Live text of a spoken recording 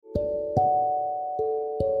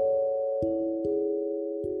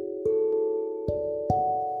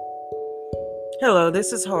Hello,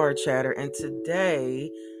 this is Hard Chatter, and today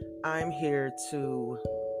I'm here to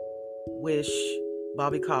wish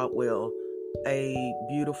Bobby Caldwell a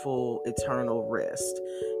beautiful eternal rest.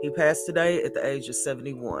 He passed today at the age of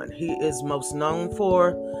 71. He is most known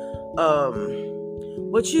for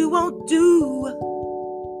What You Won't Do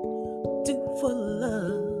for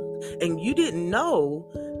Love. And you didn't know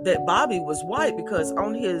that Bobby was white because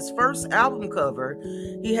on his first album cover,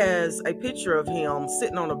 he has a picture of him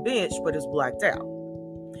sitting on a bench, but it's blacked out.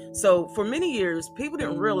 So for many years, people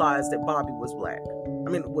didn't realize that Bobby was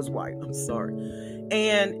was white, I'm sorry.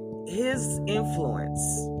 And his influence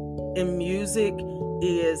in music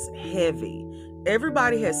is heavy.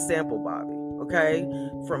 Everybody has sampled Bobby, okay?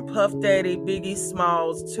 From Puff Daddy, Biggie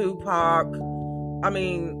Smalls, Tupac.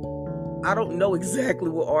 I don't know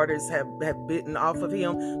exactly what artists have bitten off of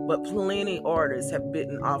him, but plenty artists have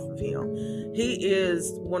bitten off of him. He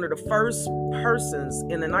is one of the first persons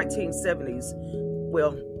in the 1970s,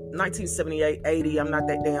 1978, 80, I'm not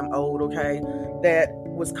that damn old, okay, that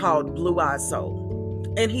was called Blue Eyed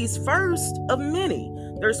Soul. And he's first of many.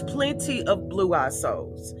 There's plenty of Blue Eyed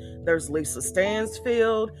Souls. There's Lisa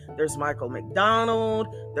Stansfield, there's Michael McDonald,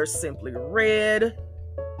 there's Simply Red.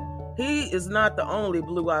 He is not the only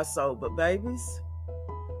Blue Eyed Soul, but babies,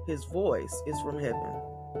 his voice is from heaven.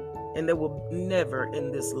 And there will never in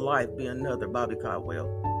this life be another Bobby Caldwell.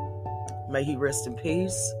 May he rest in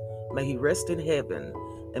peace. May he rest in heaven.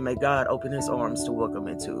 And may God open his arms to welcome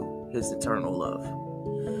into his eternal love.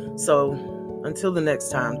 So until the next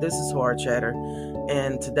time, this is Hard Chatter.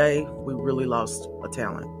 And today we really lost a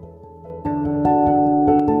talent.